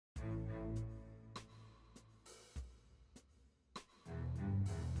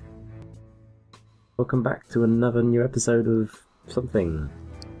Welcome back to another new episode of something.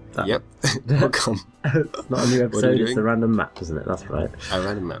 Yep, welcome. It's not a new episode, it's a random map, isn't it? That's right. A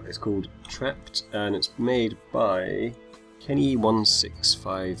random map. It's called Trapped, and it's made by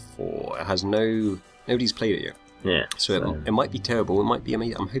Kenny1654. It has nobody's played it yet. Yeah. So it might be terrible, it might be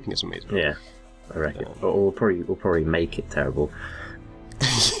amazing. I'm hoping it's amazing. Yeah, I reckon. But we'll probably make it terrible.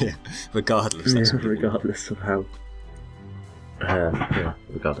 Yeah, regardless. Yeah, regardless of how...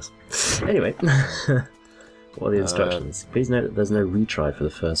 regardless. Anyway, what are the instructions? Please note that there's no retry for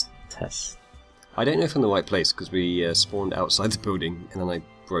the first test. I don't know if I'm in the right place, because we spawned outside the building, and then I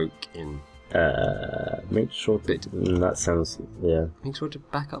broke in. Make sure to... that sounds... yeah. Make sure to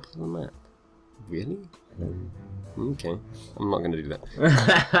back up the map. Really? Okay, I'm not going to do that.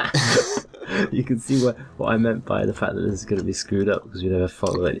 You can see what I meant by the fact that this is going to be screwed up, because we never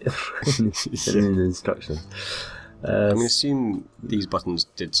follow it in the instructions. I'm going to assume these buttons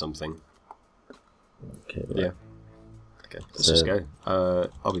did something. Okay. Right. Yeah. Okay, let's just go.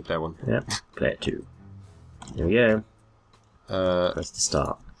 I'll be player 1. Yeah, player 2. Here we go. Press to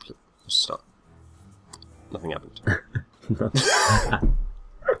start. Let's start. Nothing happened.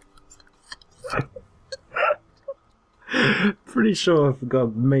 Pretty sure I've got a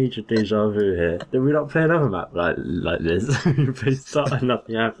major deja vu here. Did we not play another map like this? We pressed start and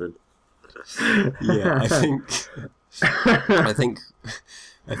nothing happened. Yeah, I think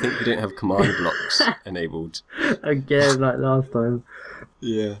we don't have command blocks enabled. Again, like last time.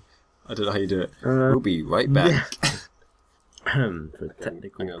 Yeah, I don't know how you do it. We'll be right back. For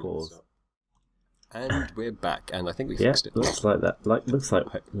technical pause. And we're back, and I think we fixed it. Looks like that. Looks like.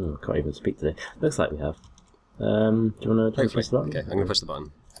 Oh, I can't even speak today. Looks like we have. Do you want to press the button? Okay, I'm going to press the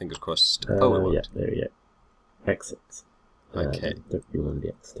button. Fingers crossed. It worked. Yeah, there we go. Exit. Okay. Don't really want to be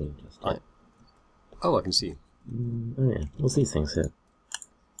exiting just yet. Oh, I can see. Oh yeah, what's these things here?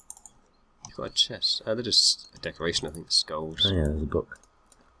 You've got a chest. They're just a decoration, I think. Skulls. Oh yeah, there's a book.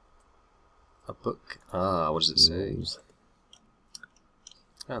 A book? Ah, what does it say?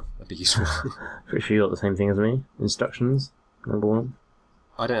 Oh, that'd be useful. Pretty sure you got the same thing as me. Instructions, number 1.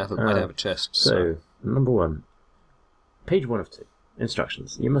 I don't have a chest. So, number 1. Page 1 of 2.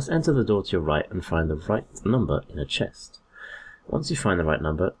 Instructions. You must enter the door to your right and find the right number in a chest. Once you find the right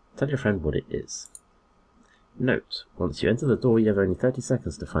number, tell your friend what it is. Note, once you enter the door, you have only 30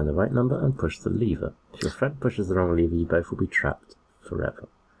 seconds to find the right number and push the lever. If your friend pushes the wrong lever, you both will be trapped forever.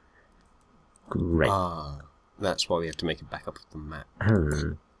 Great. Ah, that's why we have to make a backup of the map.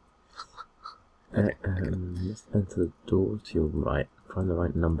 Okay, just enter the door to your right. Find the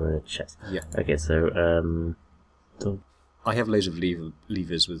right number in a chest. Yeah. Okay, so, I have loads of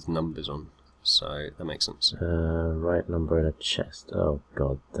levers with numbers on, so that makes sense. Right number in a chest. Oh,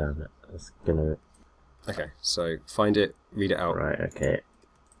 god damn it. That's gonna... Okay, so find it, read it out. Right, okay.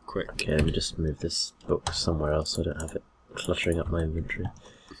 Quick. Okay, let me just move this book somewhere else so I don't have it cluttering up my inventory.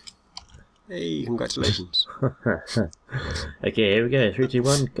 Hey, congratulations. Okay, here we go. 3, 2,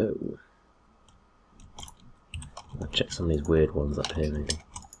 1, go. I'll check some of these weird ones up here, maybe.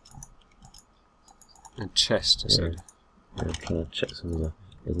 A chest, so. Yeah, I'm trying to check some of the...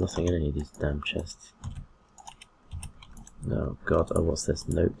 There's nothing in any of these damn chests. Oh god, oh what's this?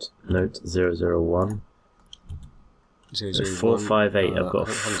 Note 001. 4, 5, 8. I've got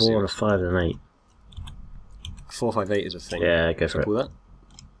a 4, a 5 and an 8. 4, 5, 8 is a thing. Yeah, go for it. Pull that.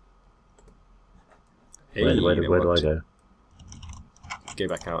 Hey, where do I go? Go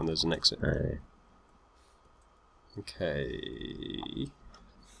back out and there's an exit. Oh. Okay.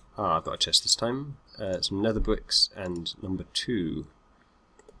 Ah, I've got a chest this time. Some nether bricks and number 2.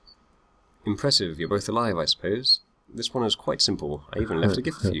 Impressive, you're both alive, I suppose. This one is quite simple. I even left a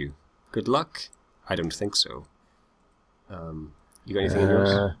gift for you. Good luck? I don't think so. You got anything in yours?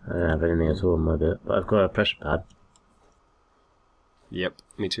 I don't have anything at all in my bit, but I've got a pressure pad. Yep,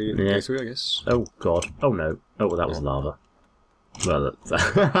 me too. Yeah. Go through, I guess. Oh god. Oh no. Oh, well, that was lava. Well,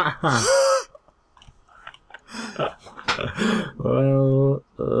 that's... well,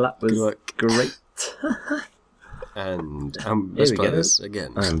 that was great. And let's try this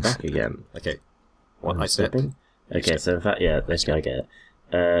again. I'm back again. Okay. What I said. Okay, so in fact, yeah, let's go get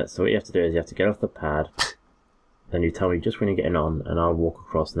it. So what you have to do is you have to get off the pad, then you tell me just when you're getting on, and I'll walk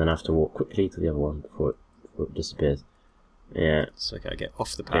across, and then I have to walk quickly to the other one before it disappears. Yeah. So okay, I get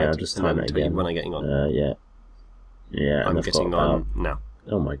off the pad. Yeah, I'll just time it again. When I'm getting on. Yeah. Yeah. I'm getting on now.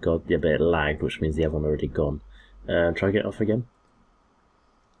 Oh my god, yeah, but it lagged, which means the other one already gone. Try get off again.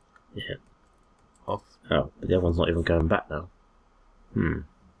 Yeah. Off. Oh, but the other one's not even going back now.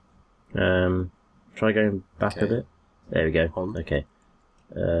 Try going back a bit. There we go. On. Okay.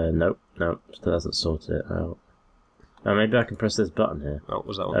 Nope, still hasn't sorted it out. Oh, maybe I can press this button here. Oh,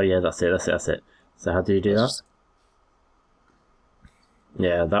 was that one? Oh yeah, that's it. So how do you do that? Just-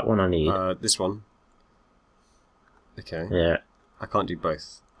 Yeah, that one I need. This one. Okay. Yeah, I can't do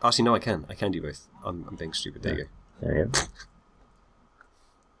both. Actually, no, I can. I can do both. I'm being stupid. There you go. there you go.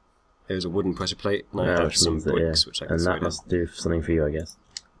 There's a wooden pressure plate, and I Yeah, have which some means that, bricks, which I can and throw that down. must do something for you, I guess.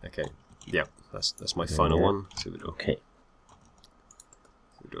 Okay. Yeah, that's my final Yeah. one. Through the door. Okay.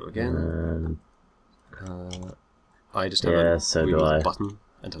 Through the door again. I just have Yeah, a so room do with I. a button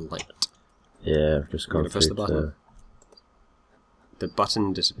and a light. Yeah, I've just gone gonna press through the button? to... The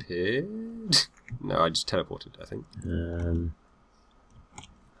button disappeared. No, I just teleported, I think.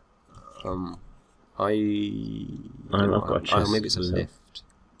 I've got a chest. Maybe it's a so- lift.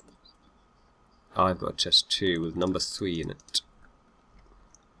 I've got a chest too with number 3 in it.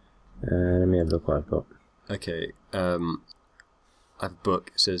 let me have a look what I've got. Okay. I have a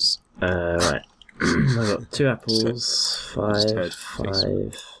book. It says Right. I've got 2 apples, heard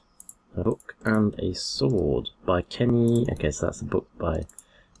 5, a book, and a sword by Kenny. Okay, so that's a book by...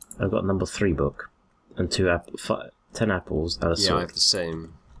 I've got number 3 book, and 10 apples, and a yeah, I sword. have the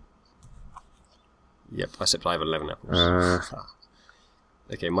same. Yep, except I have 11 apples.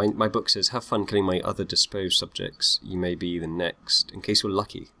 Okay, my book says, have fun killing my other disposed subjects. You may be the next. In case you're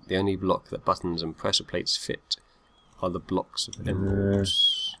lucky, the only block that buttons and pressure plates fit are the blocks of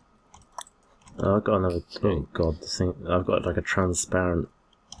emeralds. Oh, I've got another... Okay. Oh god, this thing... I've got like a transparent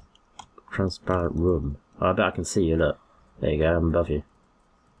room. Oh, I bet I can see you, look. There you go, I'm above you.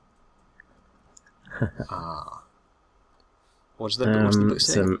 What's the book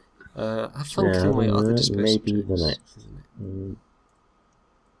saying? Have fun killing my other disposed maybe subjects. the next.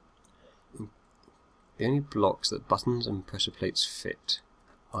 The only blocks that buttons and pressure plates fit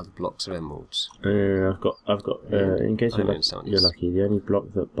are the blocks of emeralds. I've got. In case I you're, don't understand you're this. lucky, the only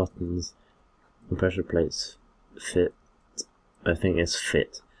block that buttons and pressure plates fit, I think is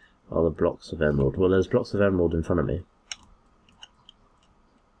fit, are the blocks of emerald. Well, there's blocks of emerald in front of me.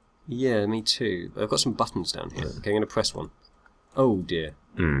 Yeah, me too. I've got some buttons down here. Okay, I'm going to press one. Oh dear.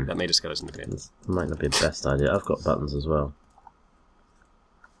 That made a skeleton appear. This might not be the best idea. I've got buttons as well.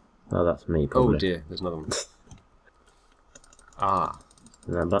 Oh, that's me, probably. Oh dear, there's another one. Ah.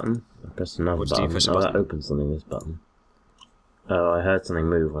 And that button? I pressed another What, did you button. press a Oh, that button? opens something, this button. Oh, I heard something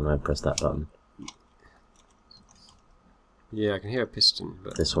move when I pressed that button. Yeah, I can hear a piston,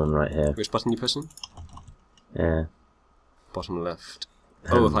 but... This one right here. Which button are you pressing? Yeah. Bottom left.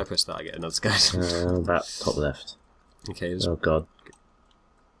 Oh, if I press that, I get another skeleton. About top left. Okay, there's Oh god.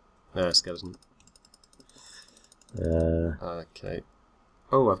 skeleton. Uh, Okay.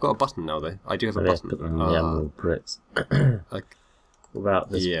 Oh, I've got a button now, though. I do have a maybe I button. put them in the emerald bricks. Okay. What about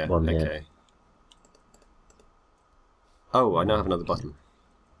this Yeah, one here? okay. Oh, I now have another button.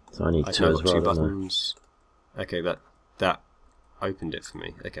 So I need I've 2 now as got well. 2 don't I? buttons. Okay, that opened it for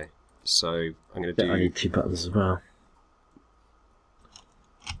me. Okay, so I'm going to Yeah, I do need 2 buttons as well.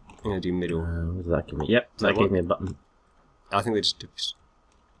 middle. What did that give me? Yep, that that gave work? me a button. I think they just.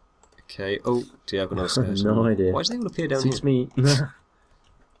 Okay. Oh dear, I've got another skeleton. No idea. Why does they all appear down Suits here? me.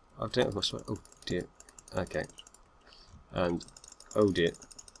 I don't have my sweat. Oh dear. Okay. And oh dear,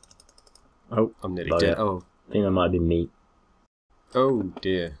 Oh, I'm nearly bugger. dead. Oh. I think that might be me. Oh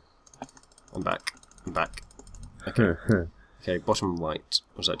dear. I'm back. I'm back. Okay. Okay. Bottom right.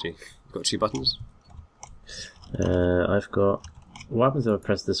 What's that do? You've got 2 buttons. I've got... What happens if I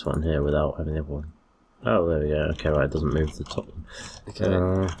press this one here without having the other one? Oh, there we go. Okay, right, it doesn't move to the top. Okay.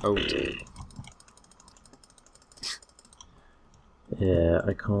 Oh dear. Yeah,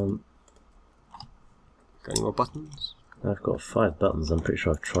 I can't... Got any more buttons? I've got 5 buttons, I'm pretty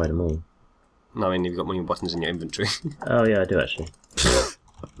sure I've tried them all. No, I mean you've got many more buttons in your inventory. Oh yeah, I do actually.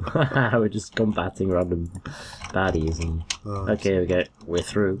 We're just combating random baddies and... Okay, here we go. We're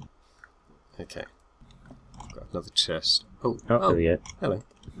through. Okay. Got another chest. Oh, Oh, there we hello.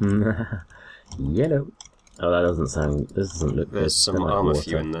 go. Yellow. Oh, that doesn't sound... This doesn't look good. There's some Don't like armor for water.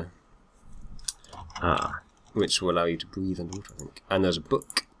 you in there, Ah. which will allow you to breathe underwater, I think. And there's a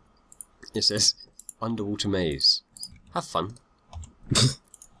book. It says, Underwater Maze. Have fun.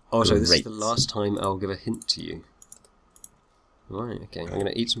 Also, this is the Great. last time I'll give a hint to you. Right, okay. I'm going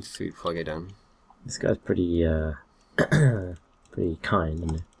to eat some food before I go down. This guy's pretty, pretty kind,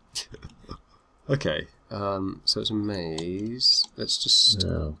 isn't he? Okay, so it's a maze. Let's just...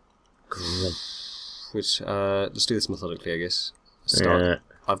 Oh, great. let's do this methodically, I guess. Start. Yeah.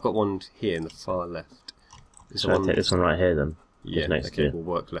 I've got one here in the far left. Is Shall I take this one right here then? Yeah, next to okay, you. we'll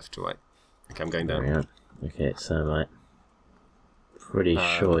work left to right. Okay, I'm going down. Yeah. Okay, so like, pretty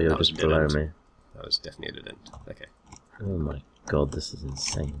sure that you're was just a dead below end. me. That was definitely a dead end. Okay. Oh my god, this is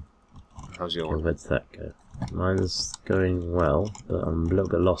insane. How's your Okay, one? where does that go? Mine's going well, but I'm a little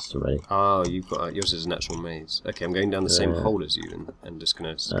bit lost already. Oh, you've got yours is a natural maze. Okay, I'm going down the same hole as you and just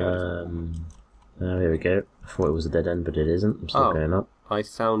gonna go. Oh, here we go. I thought it was a dead end, but it isn't. I'm still going up. I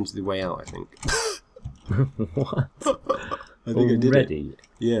found the way out, I think. What? I think Already? I did it.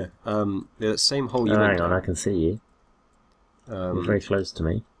 Yeah. The same hole you went hang on, down. I can see you. You're very close to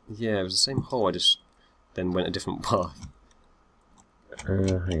me. Yeah, it was the same hole. I just then went a different path.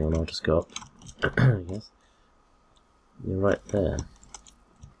 Hang on, I'll just go up. I guess. You're right there.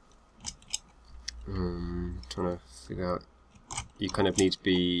 Trying to figure out. You kind of need to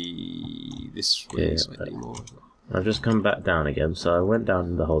be this way slightly more. I've just come back down again, so I went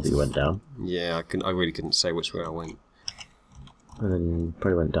down the hole that you went down. Yeah, I really couldn't say which way I went. And then you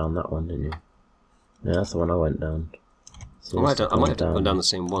probably went down that one, didn't you? Yeah, that's the one I went down. So I might have gone down the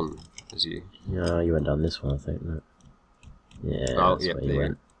same one as you. Yeah, you went down this one, I think. No? Yeah, that's where you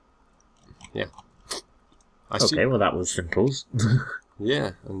went. Yeah. Okay, well that was simples.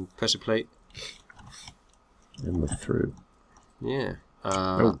 Yeah, and pressure plate. And we're through. Yeah.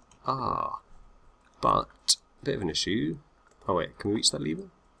 But a bit of an issue. Oh wait, can we reach that lever?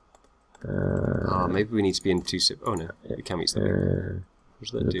 Maybe we need to be in two Oh no, we can reach that lever.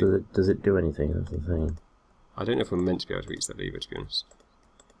 What does that do? Does it do anything? That's the thing. I don't know if we're meant to be able to reach that lever, to be honest.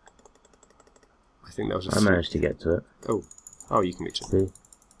 I think that was I managed to get to it. Oh, you can reach it. See?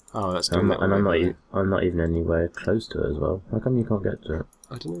 Oh, that's going that way. I'm not even anywhere close to it as well. How come you can't get to it?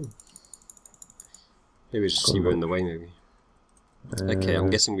 I don't know. Maybe it's just you were in the way, maybe. Okay, I'm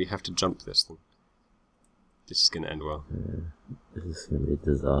guessing we have to jump this then. This is going to end well. This is going to be a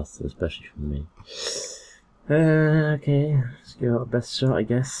disaster, especially for me. Okay, let's give it our best shot, I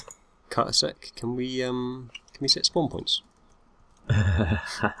guess. Cut a sec. Can we set spawn points?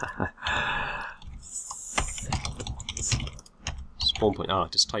 Spawn point.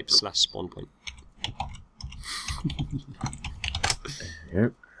 Just type /spawn point.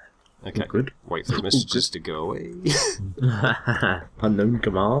 Yep. Okay. Good. Wait for the messages to go away. Unknown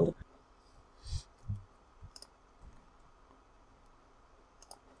command.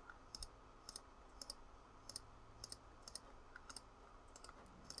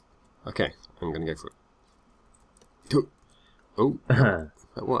 Okay, I'm gonna go for it. Oh,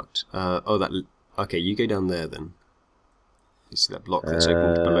 that worked. Okay, you go down there then. You see that block that's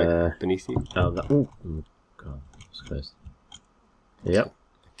opened beneath you? Oh, God, that's close. Yep.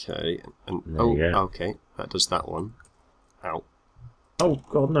 Okay, and okay, that does that one. Ow. Oh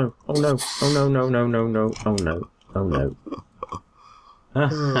God, no! Oh no! Oh no! No! No! No! No! Oh no! Oh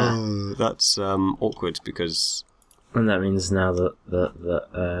no! That's awkward because. And that means now that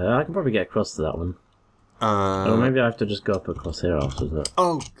I can probably get across to that one. Or maybe I have to just go up across here after.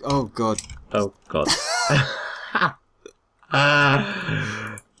 Oh God. Oh God.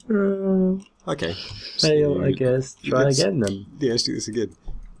 Okay. Fail, I guess. Try again then. Yeah, let's do this again.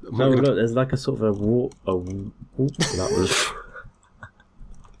 No, look, there's like a sort of a warp. That was.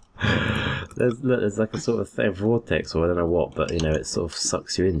 There's like a sort of vortex, or I don't know what, but you know, it sort of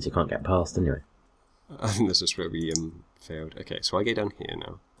sucks you in, so you can't get past anyway. I think this is where we failed. Okay, so I go down here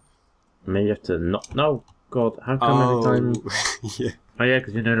now. Maybe you have to not. No, God, how come every time? Yeah. Oh yeah,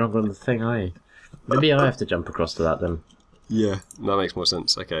 because you're no longer on the thing, are you? Maybe I have to jump across to that then. Yeah, that makes more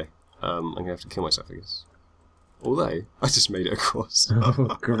sense. Okay, I'm gonna have to kill myself, I guess. Although I just made it across.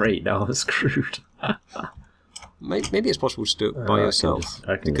 Oh, great! Now I'm screwed. Maybe it's possible to do it by yourself,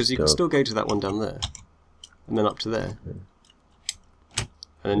 because you can still go to that one down there, and then up to there, and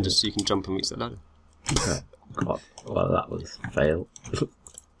then just so you can jump and reach that ladder. God, well that was a fail.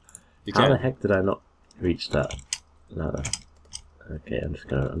 You How can. the heck did I not reach that ladder? Okay, I'm just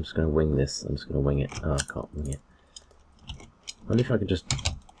gonna wing this. I'm just gonna wing it. Oh, I can't wing it. I wonder if I could just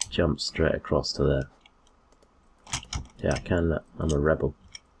jump straight across to there. Yeah, I can. I'm a rebel.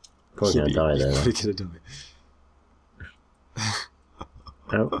 Probably gonna die there. Probably gonna die.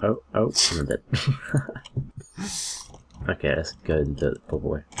 Oh! I'm dead. Okay, let's go and do it the proper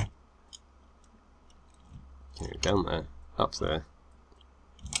way. Okay, down there, up there,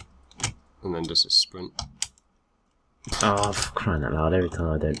 and then just a sprint. Oh, for crying out loud! Every time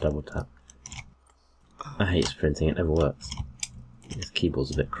I don't double tap. I hate sprinting. It never works. This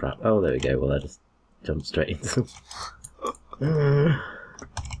keyboard's a bit crap. Oh, there we go. Well, I just jumped straight into. I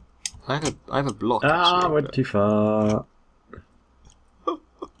have a block. I went too far.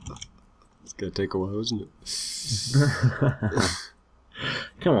 It's gonna take a while, isn't it?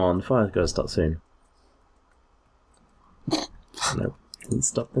 Come on, the fire's gotta start soon. Nope, didn't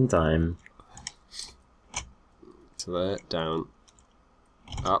stop in time. To there, down,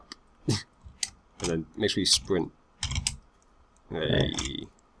 up, and then make sure you sprint. Hey.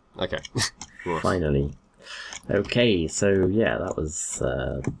 Okay. Finally, Okay, so yeah, that was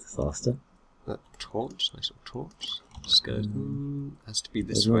a disaster. That torch, nice little torch. Skeleton has to be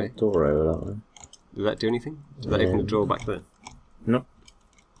this There's way. no door over that way. Did that do anything? Did that open the door back there? No.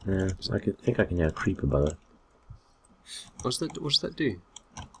 Yeah, think I can hear a creeper by the What's that do?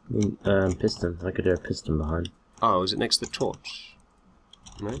 piston. I could hear a piston behind. Oh, is it next to the torch?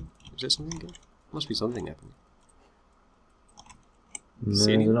 No? Is there something good? Must be something happening. No,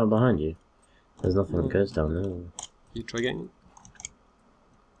 See they're not behind you. There's nothing that goes down there. You try getting it?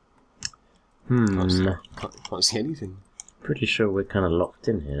 Hmm. Can't see anything. Pretty sure we're kind of locked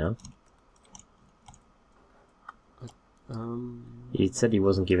in here now. He said he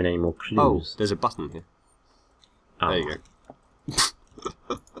wasn't giving any more clues. Oh, there's a button here. Ah, There you go.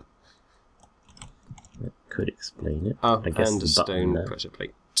 that could explain it. Oh, I guess and the a button stone there. pressure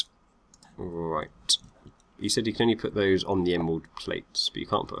plate. Right. You said you can only put those on the emerald plates, but you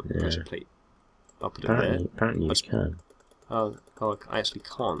can't put a pressure plate. I'll put it there. Apparently you can. Oh, I actually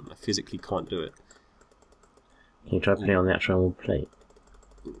can't. I physically can't do it. Can you try putting it on the actual emerald plate?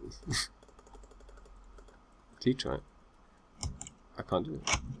 Do you try it? I can't do it.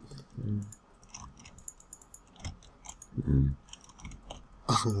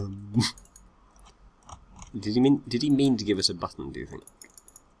 Did he mean to give us a button, do you think?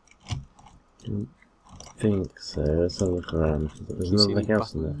 I think so. Let's have a look around. There's nothing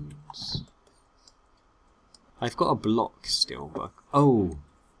else in there. I've got a block still, but... Oh!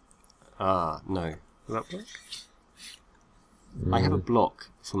 Ah, no. Will that work? I have a block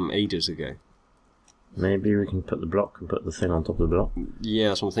from ages ago. Maybe we can put the block and put the thing on top of the block. Yeah,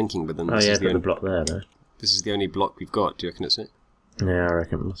 that's what I'm thinking, but then Oh this yeah, is put the block there though. This is the only block we've got. Do you reckon it's it? Yeah, I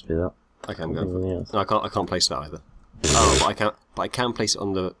reckon it must be that. Okay, I'm going for Anything it. else? No, I can't place that either. Oh, but I can place it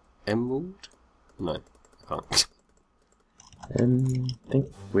on the emerald? No, I can't. I think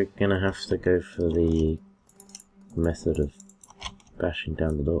we're gonna have to go for the method of bashing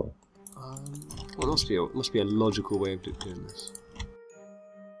down the door. Well, it must be a logical way of doing this.